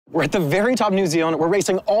We're at the very top of New Zealand. We're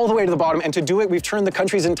racing all the way to the bottom, and to do it, we've turned the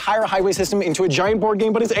country's entire highway system into a giant board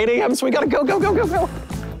game, but it's 8 a.m., so we gotta go, go, go, go, go.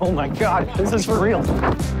 Oh my God, this is for real.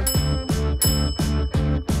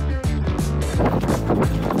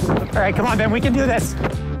 All right, come on, Ben, we can do this.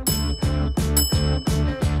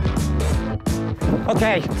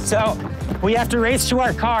 Okay, so we have to race to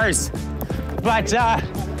our cars, but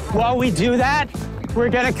while we do that, we're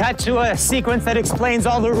gonna cut to a sequence that explains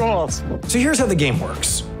all the rules. So here's how the game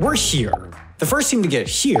works. We're here. The first team to get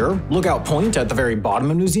here, Lookout Point at the very bottom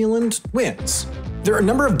of New Zealand, wins. There are a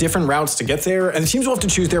number of different routes to get there, and the teams will have to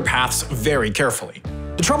choose their paths very carefully.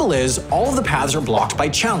 The trouble is, all of the paths are blocked by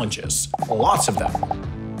challenges, lots of them.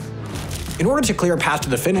 In order to clear a path to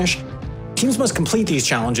the finish, teams must complete these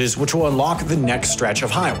challenges, which will unlock the next stretch of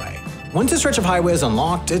highway. Once a stretch of highway is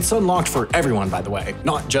unlocked, it's unlocked for everyone, by the way,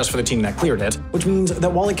 not just for the team that cleared it, which means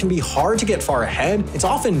that while it can be hard to get far ahead, it's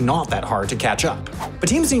often not that hard to catch up. But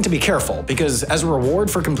teams need to be careful, because as a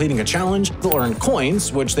reward for completing a challenge, they'll earn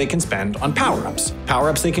coins, which they can spend on power-ups.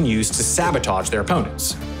 Power-ups they can use to sabotage their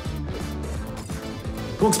opponents.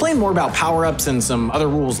 We'll explain more about power-ups and some other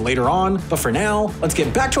rules later on, but for now, let's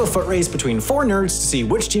get back to a foot race between 4 nerds to see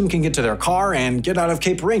which team can get to their car and get out of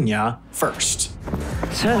Cape Rania first.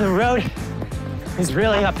 So the road is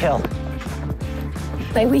really uphill.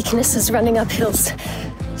 My weakness is running up hills,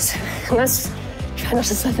 so I must try not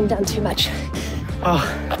to slow them down too much. Oh,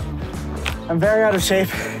 I'm very out of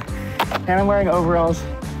shape, and I'm wearing overalls.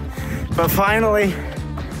 But finally,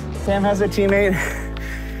 Sam has a teammate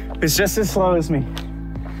who's just as slow as me.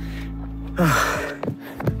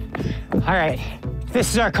 All right,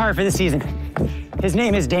 this is our car for the season. His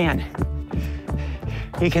name is Dan.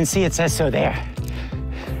 You can see it says so there.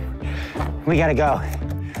 We gotta go,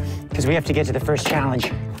 because we have to get to the first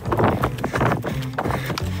challenge.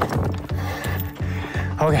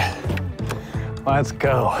 Okay, let's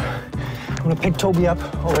go. I'm gonna pick Toby up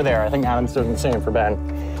over there. I think Adam's doing the same for Ben.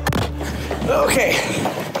 Okay.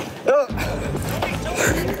 Oh.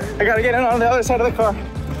 I gotta get in on the other side of the car.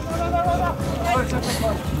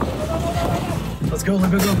 Let's go,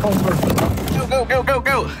 let me go forward. Go, go, go, go,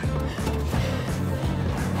 go.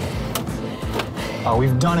 Oh,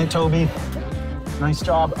 we've done it, Toby. Nice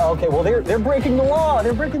job. Okay, well, they're breaking the law.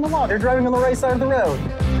 They're breaking the law. They're driving on the right side of the road.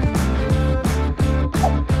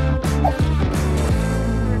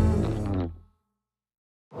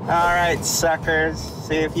 All right, suckers.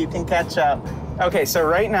 See if you can catch up. Okay, so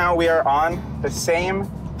right now we are on the same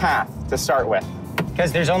path to start with.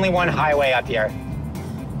 Because there's only one highway up here.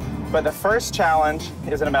 But the first challenge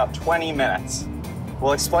is in about 20 minutes.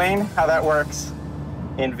 We'll explain how that works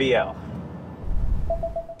in VO.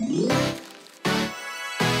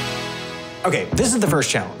 Okay, this is the first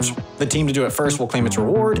challenge. The team to do it first will claim its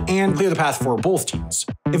reward and clear the path for both teams.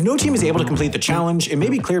 If no team is able to complete the challenge, it may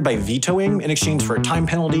be cleared by vetoing in exchange for a time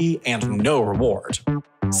penalty and no reward.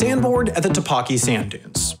 Sandboard at the Tapaki Sand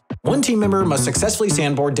Dunes. One team member must successfully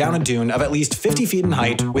sandboard down a dune of at least 50 feet in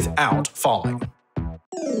height without falling.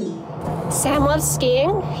 Sam loves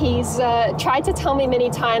skiing. He's tried to tell me many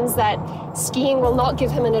times that skiing will not give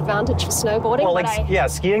him an advantage for snowboarding. Well, yeah,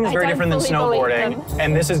 skiing is very different than snowboarding,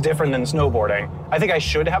 and this is different than snowboarding. I think I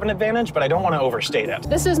should have an advantage, but I don't want to overstate it.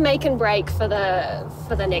 This is make and break for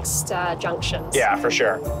the next junctions. Yeah, for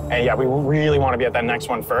sure. And yeah, we really want to be at that next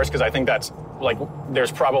one first, because I think that's, like,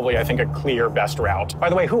 there's probably, I think, a clear best route. By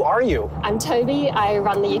the way, who are you? I'm Toby. I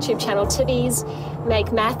run the YouTube channel Tibbies,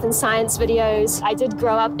 make math and science videos. I did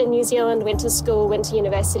grow up in New Zealand, went to school, went to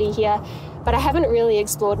university here, but I haven't really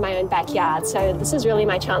explored my own backyard, so this is really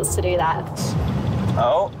my chance to do that.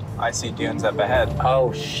 Oh, I see dunes up ahead.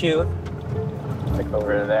 Oh, shoot. Like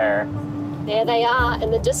over there. There they are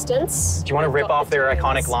in the distance. Do you want to rip off their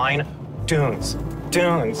iconic line? Dunes,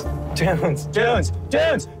 dunes, dunes, dunes,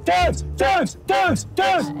 dunes, dunes, dunes, dunes,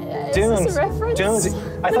 dunes, Is dunes, this a reference? dunes.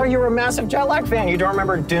 I thought you were a massive jet lag fan. You don't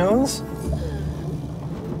remember dunes?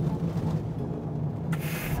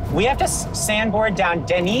 We have to sandboard down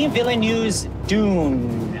Denis Villeneuve's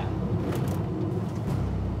dune.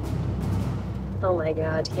 Oh my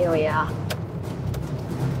God, here we are.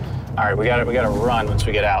 All right, we gotta run once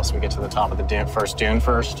we get out, so we get to the top of the first dune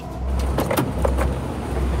first.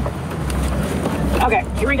 Okay,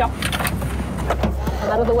 here we go.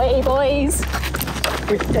 Out of the way, boys.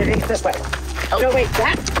 This way. Oh. No, wait,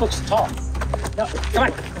 that looks tall. No, come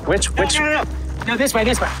on. Which? No. No, this way,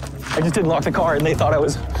 this way. I just didn't lock the car, and they thought I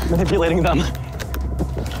was manipulating them.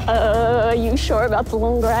 Are you sure about the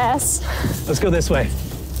long grass? Let's go this way.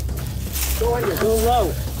 Go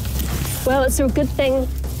low. Well, it's a good thing.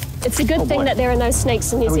 It's a good thing that there are no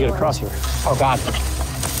snakes in New Zealand. How do we get across here? Oh, God.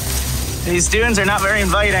 These dunes are not very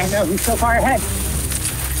inviting. No, he's so far ahead.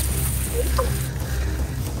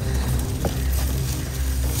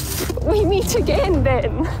 We meet again,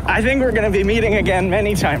 then. I think we're gonna be meeting again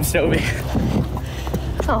many times, Toby.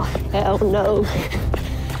 Oh, hell no.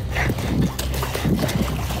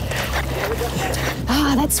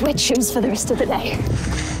 Ah, that's wet shoes for the rest of the day.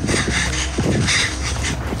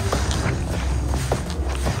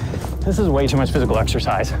 This is way too much physical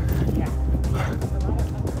exercise.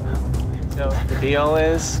 So the deal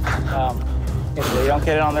is, if they don't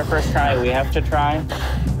get it on their first try, we have to try.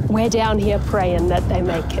 We're down here praying that they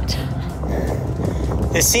make it.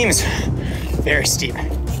 This seems very steep. All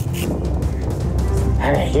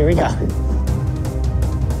right, here we go.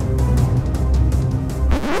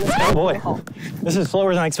 Oh boy, this is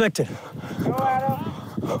slower than I expected. Go, Adam.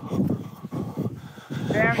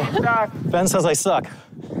 Damn, you suck. Ben says I suck.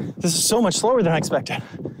 This is so much slower than I expected.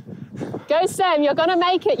 Go, Sam, you're gonna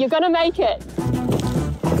make it. You're gonna make it.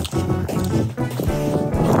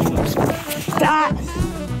 Ah!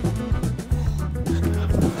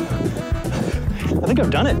 I think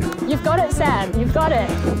I've done it. You've got it, Sam. You've got it.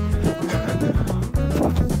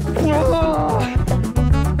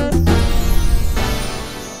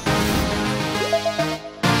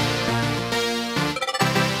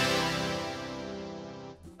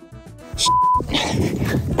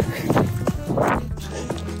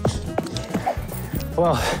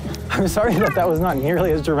 Well, I'm sorry that was not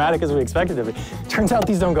nearly as dramatic as we expected it to be. Turns out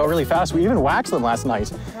these don't go really fast. We even waxed them last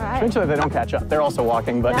night. All right. Eventually they don't catch up. They're also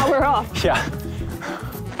walking, but... Now we're off. Yeah.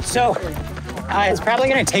 So, it's probably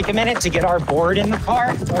gonna take a minute to get our board in the car.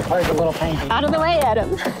 Our car's a little tiny. Out of the way,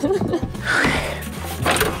 Adam.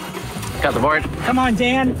 Got the board. Come on,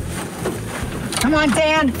 Dan. Come on,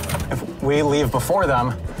 Dan. If we leave before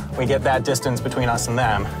them, we get that distance between us and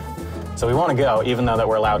them. So we want to go, even though that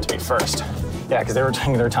we're allowed to be first. Yeah, because they were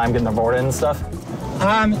taking their time getting their board in and stuff.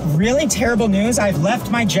 Really terrible news. I've left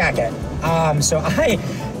my jacket. So I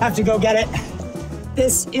have to go get it.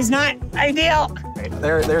 This is not ideal. Right,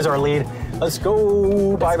 there's our lead. Let's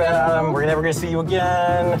go. Bye, Ben Adam. We're never gonna see you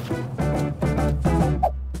again.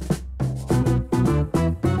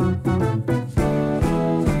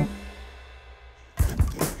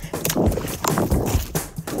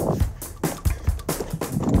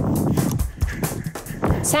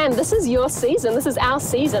 Sam, this is your season. This is our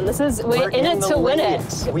season. We're in it to win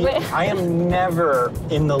it. I am never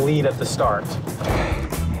in the lead at the start.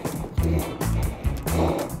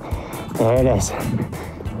 There it is.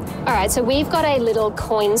 All right, so we've got a little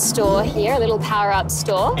coin store here, a little power-up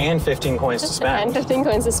store. And 15 coins to spend. And 15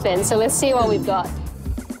 coins to spend. So let's see what we've got.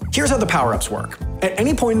 Here's how the power-ups work. At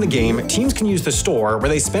any point in the game, teams can use the store where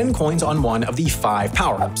they spend coins on one of the 5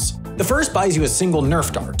 power-ups. The first buys you a single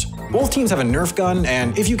Nerf dart. Both teams have a Nerf gun,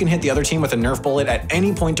 and if you can hit the other team with a Nerf bullet at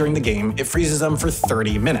any point during the game, it freezes them for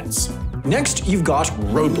 30 minutes. Next, you've got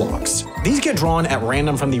roadblocks. These get drawn at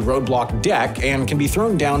random from the roadblock deck and can be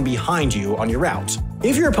thrown down behind you on your route.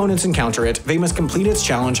 If your opponents encounter it, they must complete its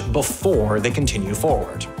challenge before they continue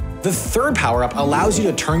forward. The third power-up allows you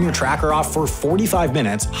to turn your tracker off for 45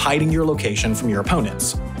 minutes, hiding your location from your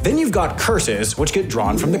opponents. Then you've got curses, which get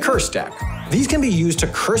drawn from the curse deck. These can be used to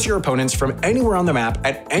curse your opponents from anywhere on the map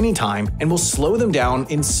at any time and will slow them down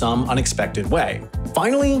in some unexpected way.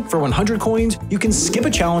 Finally, for 100 coins, you can skip a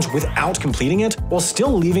challenge without completing it while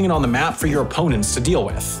still leaving it on the map for your opponents to deal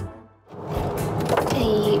with.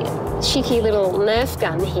 A cheeky little Nerf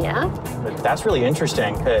gun here. But that's really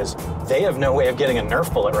interesting because they have no way of getting a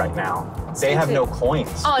Nerf bullet right now. They have no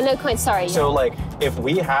coins. Oh, no coins, sorry. So like, if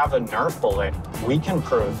we have a Nerf bullet, we can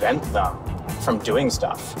prevent them from doing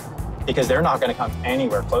stuff because they're not gonna come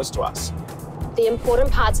anywhere close to us. The important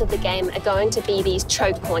parts of the game are going to be these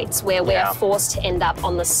choke points where we're forced to end up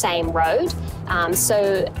on the same road.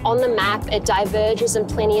 So on the map, it diverges in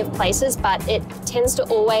plenty of places, but it tends to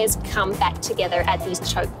always come back together at these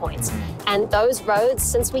choke points. And those roads,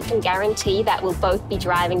 since we can guarantee that we'll both be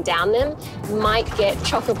driving down them, might get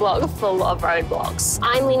chock-a-block full of roadblocks.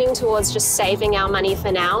 I'm leaning towards just saving our money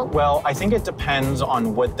for now. Well, I think it depends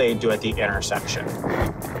on what they do at the intersection.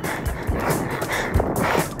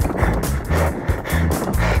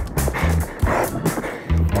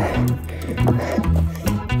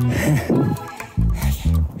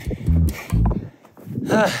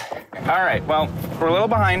 All right, well, we're a little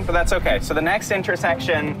behind, but that's okay. So the next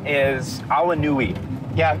intersection is Awanui.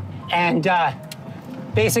 Yeah, and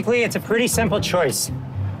basically it's a pretty simple choice.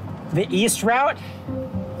 The east route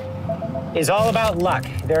is all about luck.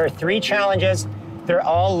 There are 3 challenges. They're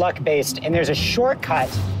all luck-based, and there's a shortcut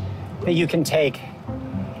that you can take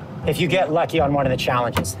if you get lucky on one of the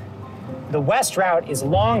challenges. The west route is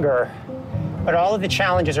longer, but all of the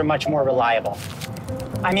challenges are much more reliable.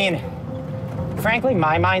 I mean, Frankly,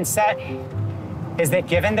 my mindset is that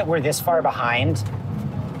given that we're this far behind,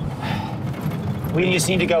 we just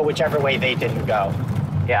need to go whichever way they didn't go.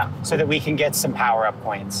 Yeah. So that we can get some power-up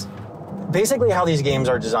points. Basically how these games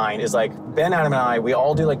are designed is like Ben, Adam, and I, we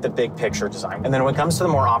all do like the big picture design. And then when it comes to the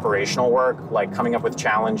more operational work, like coming up with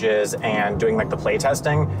challenges and doing like the play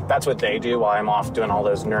testing, that's what they do while I'm off doing all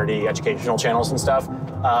those nerdy educational channels and stuff.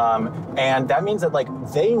 And that means that like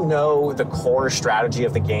they know the core strategy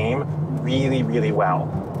of the game really, really well.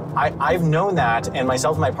 I've known that, and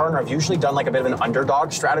myself and my partner have usually done like a bit of an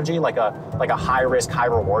underdog strategy, like a high risk, high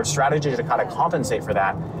reward strategy to kind of compensate for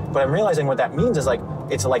that. But I'm realizing what that means is like,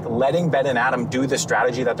 it's like letting Ben and Adam do the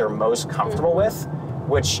strategy that they're most comfortable with,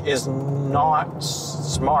 which is not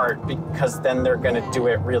smart because then they're going to do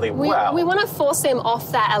it really well. We want to force them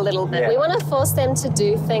off that a little bit. Yeah. We want to force them to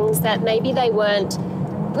do things that maybe they weren't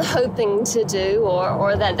hoping to do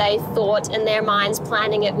or that they thought in their minds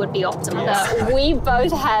planning it would be optimal. Yeah. We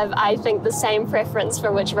both have, I think, the same preference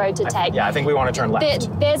for which road to take. Yeah, I think we want to turn left.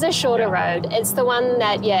 There's a shorter road. It's the one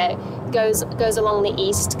that, goes along the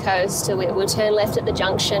east coast. So we'll turn left at the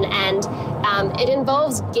junction, and it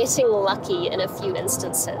involves getting lucky in a few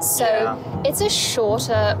instances. So it's a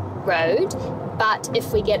shorter road, but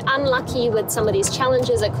if we get unlucky with some of these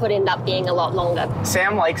challenges, it could end up being a lot longer.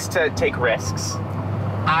 Sam likes to take risks.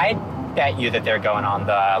 I'd bet you that they're going on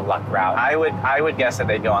the luck route. I would guess that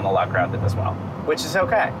they'd go on the luck route as well, which is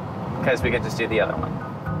okay, because we could just do the other one.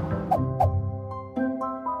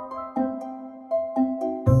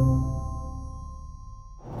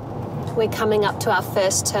 We're coming up to our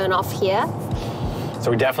first turn off here.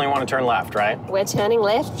 So we definitely want to turn left, right? We're turning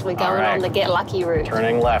left. We're going on the get lucky route.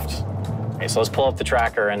 Turning left. Okay, so let's pull up the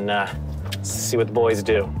tracker and see what the boys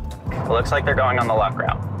do. It looks like they're going on the luck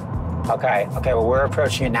route. Okay, well, we're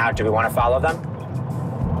approaching it now. Do we want to follow them?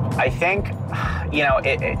 I think,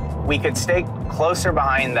 we could stay closer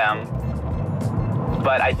behind them,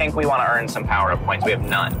 but I think we want to earn some power-up points. We have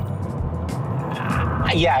none.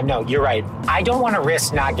 Yeah, no, you're right. I don't want to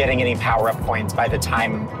risk not getting any power-up points by the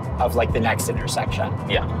time of like the next intersection.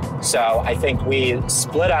 Yeah. So I think we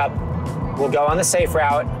split up. We'll go on the safe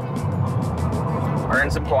route.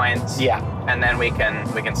 Earn some points. Yeah. And then we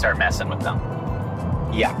can start messing with them.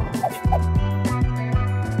 Yeah.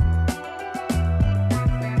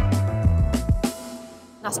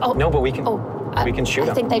 Oh, No, but we can shoot them.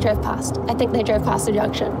 I think they drove past. I think they drove past the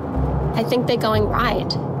junction. I think they're going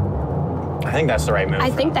right. I think that's the right move. I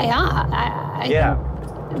think they are. Yeah.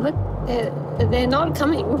 Look, they're not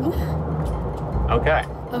coming. Okay.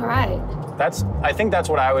 All right. I think that's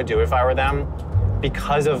what I would do if I were them,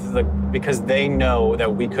 because they know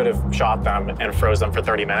that we could have shot them and froze them for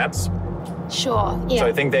 30 minutes. Sure. Yeah. So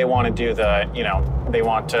I think they want to do they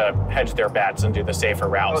want to hedge their bets and do the safer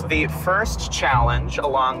routes. So the first challenge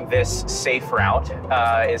along this safe route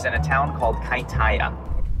is in a town called Kaitaya.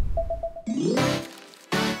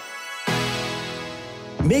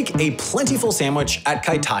 Make a plentiful sandwich at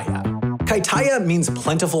Kaitaya. Kaitaya means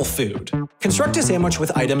plentiful food. Construct a sandwich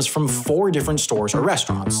with items from 4 different stores or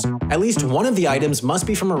restaurants. At least one of the items must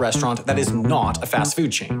be from a restaurant that is not a fast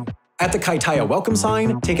food chain. At the Kaitaya welcome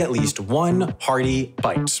sign, take at least 1 hearty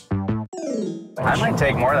bite. I might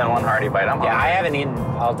take more than 1 hearty bite. I'm hungry. I haven't eaten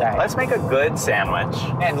all day. Let's make a good sandwich.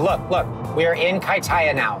 And look, we're in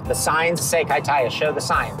Kaitaya now. The signs say Kaitaya. Show the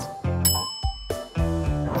signs.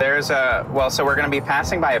 So we're going to be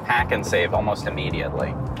passing by a pack and save almost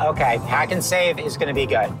immediately. Okay, pack and save is going to be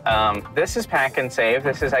good. This is pack and save.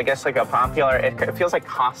 This is, I guess, like a popular, it feels like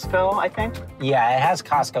Costco, I think. Yeah, it has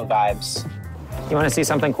Costco vibes. You want to see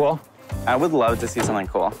something cool? I would love to see something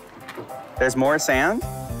cool. There's more sand.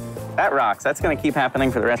 That rocks. That's going to keep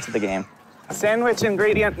happening for the rest of the game. Sandwich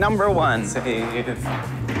ingredient number 1.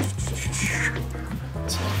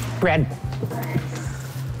 Bread.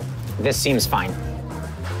 This seems fine.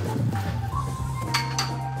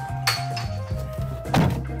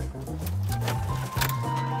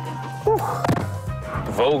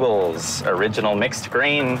 Vogel's original mixed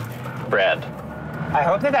grain bread. I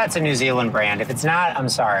hope that that's a New Zealand brand. If it's not, I'm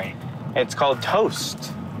sorry. It's called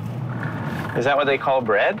toast. Is that what they call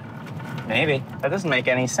bread? Maybe. That doesn't make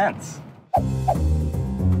any sense. All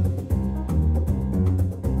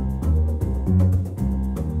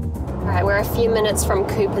right, we're a few minutes from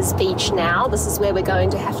Cooper's Beach now. This is where we're going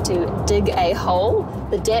to have to dig a hole.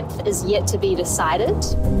 The depth is yet to be decided.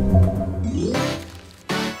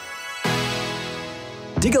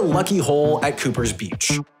 Dig a lucky hole at Cooper's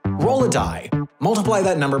Beach. Roll a die. Multiply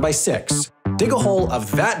that number by 6. Dig a hole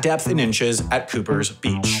of that depth in inches at Cooper's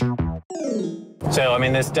Beach. So, I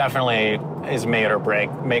mean, this definitely is make or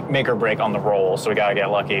break on the roll, so we gotta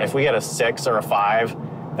get lucky. If we get a 6 or a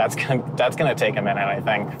 5, That's gonna take a minute, I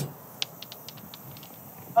think.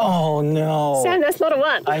 Oh no. Sam, that's not a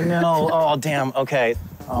 1. I know. Oh damn. Okay.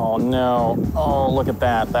 Oh no. Oh, look at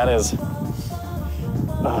that. That is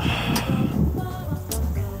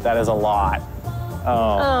a lot.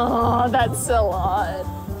 Oh, that's a lot.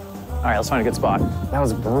 All right, let's find a good spot. That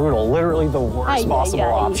was brutal. Literally the worst possible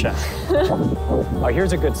option. Oh,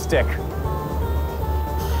 here's a good stick.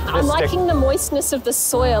 I'm liking the moistness of the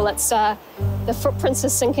soil. It's the footprints are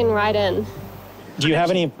sinking right in. Do you have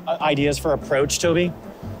any ideas for approach, Toby?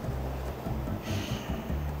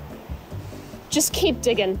 Just keep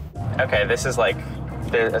digging. Okay, this is like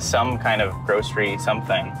there's some kind of grocery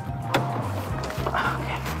something.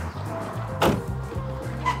 Okay.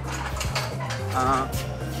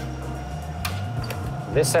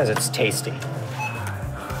 This says it's tasty.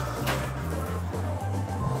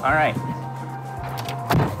 All right.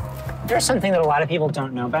 There's something that a lot of people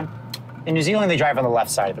don't know, Ben. In New Zealand, they drive on the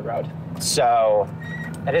left side of the road. So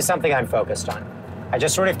that is something I'm focused on. I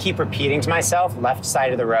just sort of keep repeating to myself, left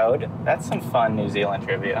side of the road. That's some fun New Zealand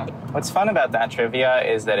trivia. What's fun about that trivia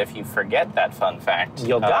is that if you forget that fun fact,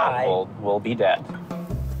 you'll die. We'll be dead.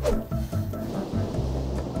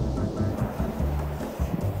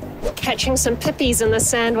 Catching some pippies in the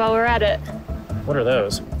sand while we're at it. What are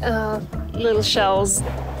those? Little shells.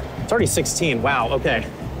 It's already 16. Wow, okay.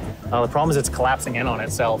 The problem is it's collapsing in on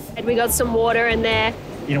itself. And we got some water in there.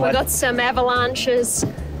 You know we what? got some avalanches.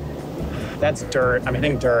 That's dirt. I'm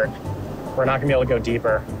hitting dirt. We're not gonna be able to go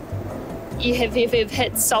deeper. You've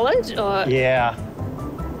hit solid or? Yeah.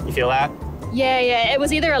 You feel that? Yeah. It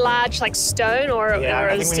was either a large like stone or Yeah, or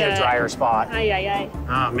I think we need a drier spot. Aye.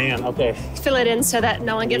 Oh man, okay. Fill it in so that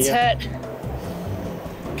no one gets hurt.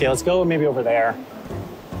 Okay, let's go maybe over there.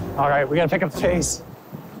 All right, we gotta pick up the pace.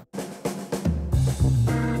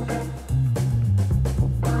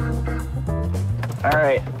 All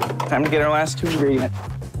right, time to get our last 2 ingredients.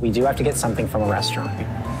 We do have to get something from a restaurant.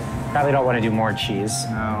 Probably don't want to do more cheese.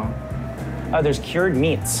 No. Oh, there's cured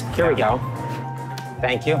meats. Here we go.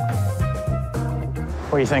 Thank you.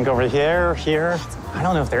 What do you think over here, here? I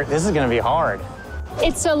don't know if this is gonna be hard.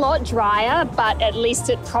 It's a lot drier, but at least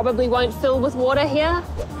it probably won't fill with water here.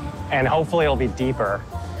 And hopefully it'll be deeper.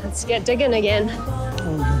 Let's get digging again.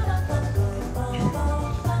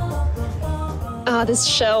 Oh, there's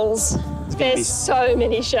shells. There's so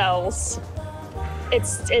many shells.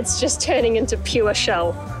 It's just turning into pure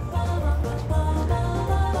shell.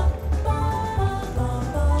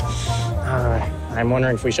 I'm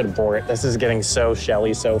wondering if we should abort. This is getting so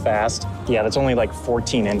shelly so fast. Yeah, that's only like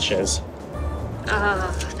 14 inches.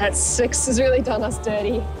 That 6 has really done us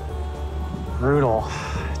dirty. Brutal.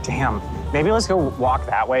 Damn. Maybe let's go walk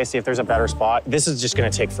that way, see if there's a better spot. This is just gonna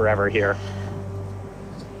take forever here.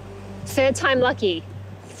 Third time lucky.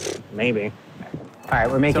 Maybe. All right,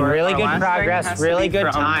 we're making really good last thing progress, has to really be good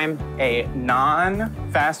from time. A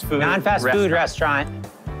non-fast food Food restaurant.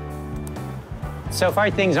 So far,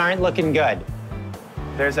 things aren't looking good.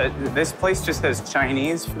 This place just says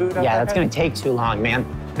Chinese food. Yeah, that's gonna take too long, man.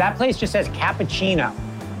 That place just says cappuccino.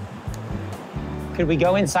 Could we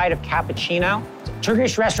go inside of cappuccino?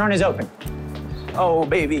 Turkish restaurant is open. Oh,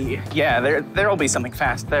 baby. Yeah, there'll be something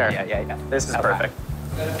fast there. Yeah. This is perfect.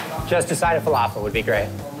 Just a side of falafel would be great.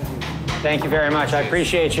 Thank you very much. I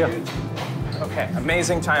appreciate you. Okay,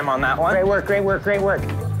 amazing time on that one. Great work, great work, great work.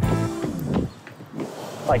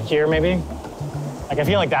 Like here, maybe? Like, I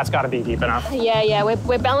feel like that's gotta be deep enough. Yeah.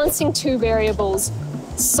 We're balancing 2 variables.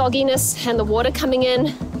 Sogginess and the water coming in.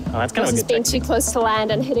 Oh, that's kind of a versus good being thing. too close to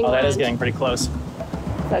land and hitting Oh, that land. is getting pretty close.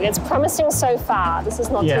 Look, it's promising so far. This is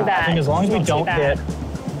not too bad. I think as long as we It's not too don't bad.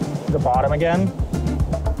 hit the bottom again.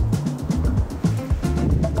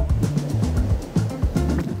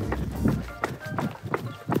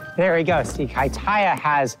 There we go. See, Kaitaia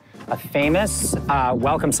has a famous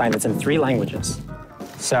welcome sign that's in 3 languages.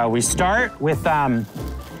 So we start with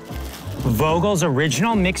Vogel's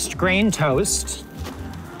original mixed grain toast.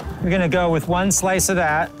 We're gonna go with 1 slice of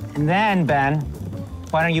that. And then, Ben,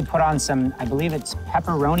 why don't you put on some, I believe it's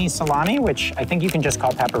pepperoni salami, which I think you can just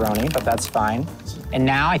call pepperoni, but that's fine. And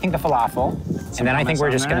now I think the falafel. And then I think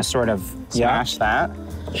we're just gonna sort of Smash that.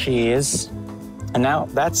 cheese. And now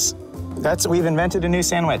we've invented a new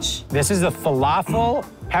sandwich. This is the falafel,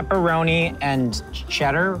 pepperoni, and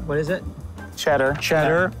cheddar. What is it?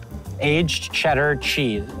 Cheddar. Aged cheddar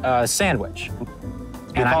cheese sandwich.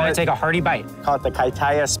 And I'm gonna take a hearty bite. Call it the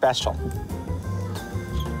Kaitaia special.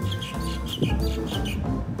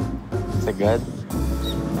 Is it good?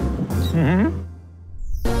 Mm-hmm.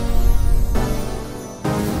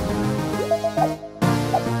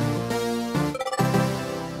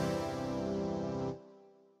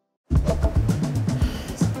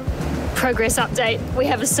 Progress update. We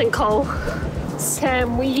have a sinkhole.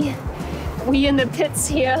 Sam, we in the pits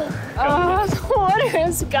here. Oh, the water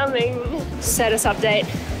is coming. Status update.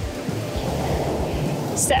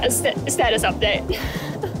 Status update.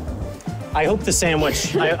 I hope the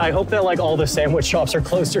sandwich, I hope that like all the sandwich shops are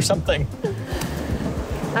closed or something.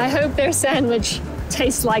 I hope their sandwich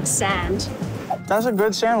tastes like sand. That's a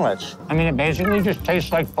good sandwich. I mean, it basically just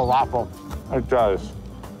tastes like falafel. It does.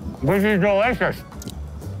 Which is delicious.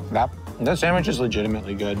 That sandwich is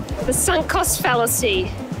legitimately good. The sunk cost fallacy.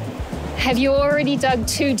 Have you already dug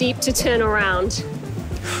too deep to turn around?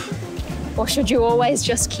 Or should you always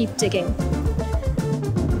just keep digging?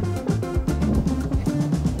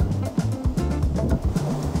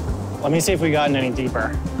 Let me see if we've gotten any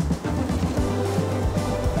deeper.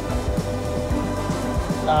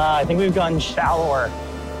 I think we've gone shallower.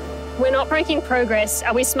 We're not breaking progress.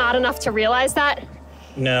 Are we smart enough to realize that?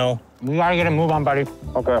 No. We gotta get a move on, buddy.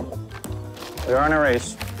 Okay. We're on a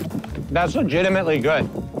race. That's legitimately good.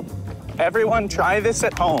 Everyone try this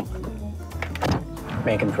at home.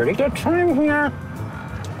 Making pretty good time here.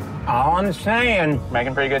 All I'm saying.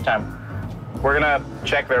 Making pretty good time. We're gonna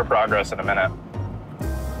check their progress in a minute.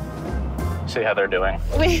 See how they're doing.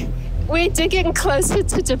 We're digging closer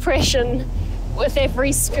to depression with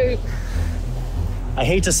every scoop. I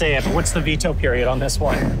hate to say it, but what's the veto period on this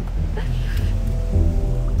one?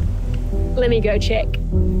 Let me go check.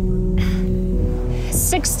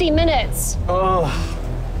 60 minutes. Oh.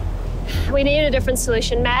 We need a different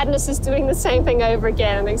solution. Madness is doing the same thing over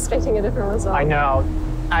again and expecting a different result. I know.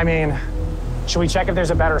 I mean, should we check if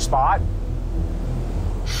there's a better spot?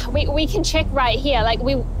 We can check right here. Like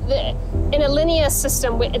in a linear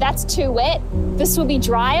system, that's too wet. This will be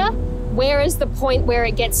drier. Where is the point where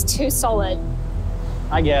it gets too solid?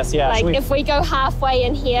 I guess, yeah. Like if we go halfway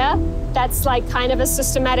in here, that's like kind of a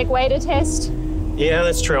systematic way to test. Yeah,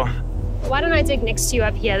 that's true. Why don't I dig next to you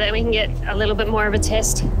up here, then we can get a little bit more of a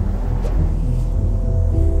test.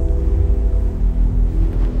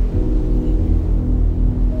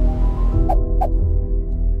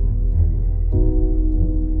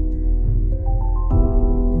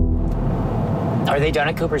 Are they done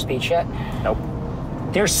at Cooper's Beach yet? Nope.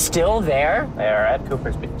 They're still there? They are at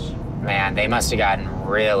Cooper's Beach. Man, they must have gotten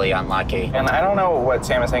really unlucky. And I don't know what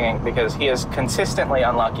Sam is thinking because he is consistently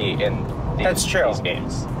unlucky in these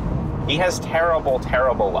games. He has terrible,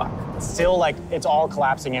 terrible luck. Still, like, it's all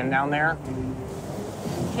collapsing in down there.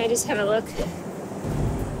 Can I just have a look?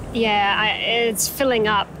 Yeah, it's filling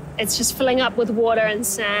up. It's just filling up with water and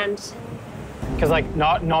sand. Because, like,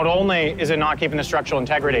 not only is it not keeping the structural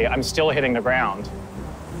integrity, I'm still hitting the ground.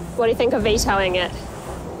 What do you think of vetoing it?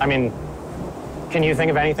 I mean, can you think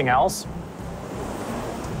of anything else?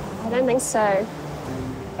 I don't think so.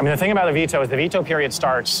 I mean, the thing about a veto is the veto period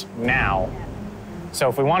starts now. So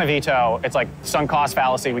if we want to veto, it's like sunk cost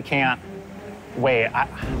fallacy. We can't wait.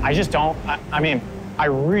 I just don't. I mean, I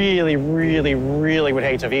really, really, really would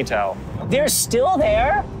hate to veto. They're still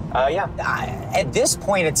there? Yeah. At this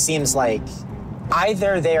point, it seems like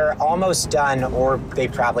either they're almost done or they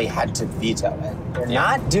probably had to veto it. They're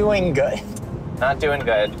not doing good. Not doing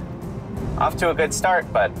good. Off to a good start,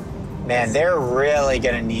 but man, they're really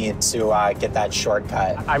gonna need to get that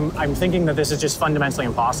shortcut. I'm thinking that this is just fundamentally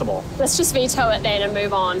impossible. Let's just veto it then and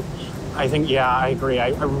move on. I think, yeah, I agree. I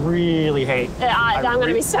really hate. I'm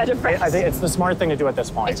gonna be so depressed. I think it's the smart thing to do at this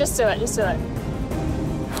point. Just do it, just do it.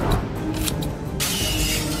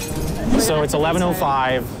 So it's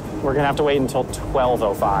 11:05. We're gonna have to wait until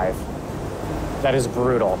 12:05. That is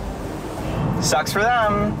brutal. sucks for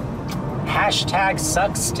them. Hashtag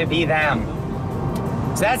sucks to be them.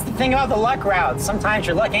 So that's the thing about the luck route. Sometimes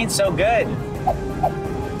your luck ain't so good.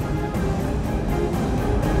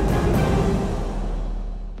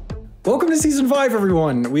 Welcome to Season 5,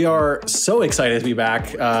 everyone. We are so excited to be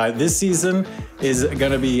back. This season is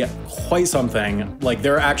gonna be quite something. Like,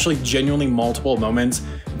 there are actually genuinely multiple moments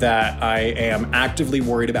that I am actively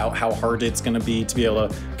worried about how hard it's gonna be to be able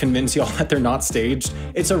to convince y'all that they're not staged.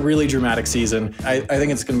 It's a really dramatic season. I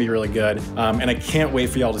think it's gonna be really good, and I can't wait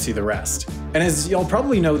for y'all to see the rest. And as y'all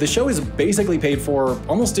probably know, the show is basically paid for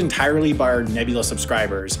almost entirely by our Nebula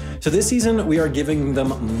subscribers. So this season, we are giving them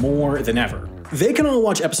more than ever. They can all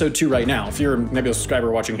watch episode 2 right now. If you're a Nebula subscriber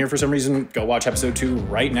watching here for some reason, go watch episode 2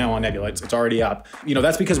 right now on Nebula. It's already up. You know,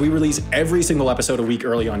 that's because we release every single episode a week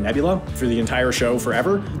early on Nebula for the entire show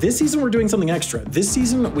forever. This season, we're doing something extra. This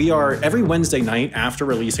season, we are every Wednesday night after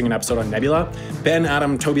releasing an episode on Nebula, Ben,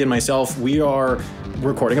 Adam, Toby, and myself, we are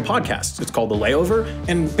recording a podcast. It's called The Layover.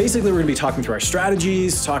 And basically, we're gonna be talking through our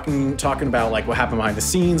strategies, talking about like what happened behind the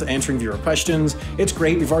scenes, answering viewer questions. It's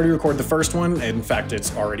great. We've already recorded the first one. In fact,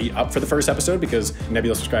 it's already up for the first episode. because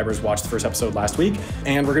Nebula subscribers watched the first episode last week.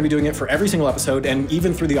 And we're going to be doing it for every single episode and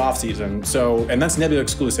even through the off season. So, and that's Nebula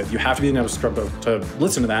exclusive. You have to be a Nebula subscriber to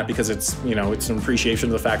listen to that because it's, you know, it's an appreciation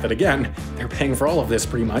of the fact that, again, they're paying for all of this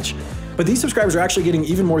pretty much. But these subscribers are actually getting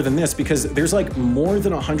even more than this because there's like more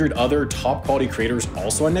than 100 other top quality creators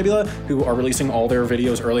also on Nebula who are releasing all their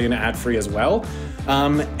videos early and ad-free as well.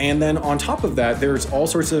 And then on top of that, there's all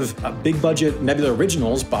sorts of big budget Nebula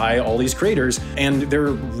originals by all these creators, and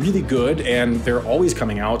they're really good and they're always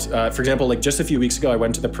coming out. For example, like just a few weeks ago, I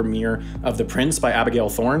went to the premiere of The Prince by Abigail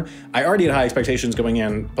Thorne. I already had high expectations going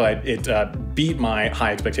in, but it beat my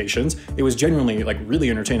high expectations. It was genuinely like really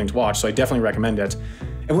entertaining to watch, so I definitely recommend it.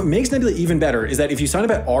 And what makes Nebula even better is that if you sign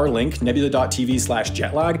up at our link,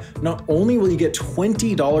 nebula.tv/jetlag, not only will you get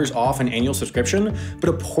 $20 off an annual subscription, but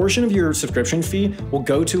a portion of your subscription fee will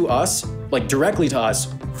go to us, like directly to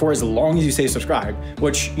us, for as long as you stay subscribed,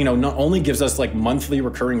 which, you know, not only gives us like monthly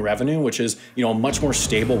recurring revenue, which is, you know, a much more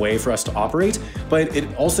stable way for us to operate, but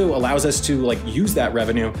it also allows us to like use that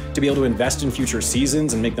revenue to be able to invest in future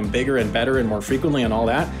seasons and make them bigger and better and more frequently and all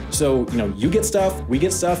that. So, you know, you get stuff, we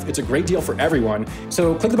get stuff. It's a great deal for everyone.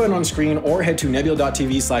 So click the button on screen or head to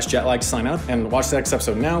nebula.tv/jetlag to sign up and watch the next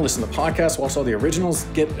episode now, listen to the podcast, watch all the originals,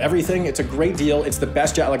 get everything. It's a great deal. It's the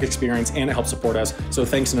best Jetlag experience and it helps support us. So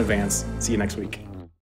thanks in advance. See you next week.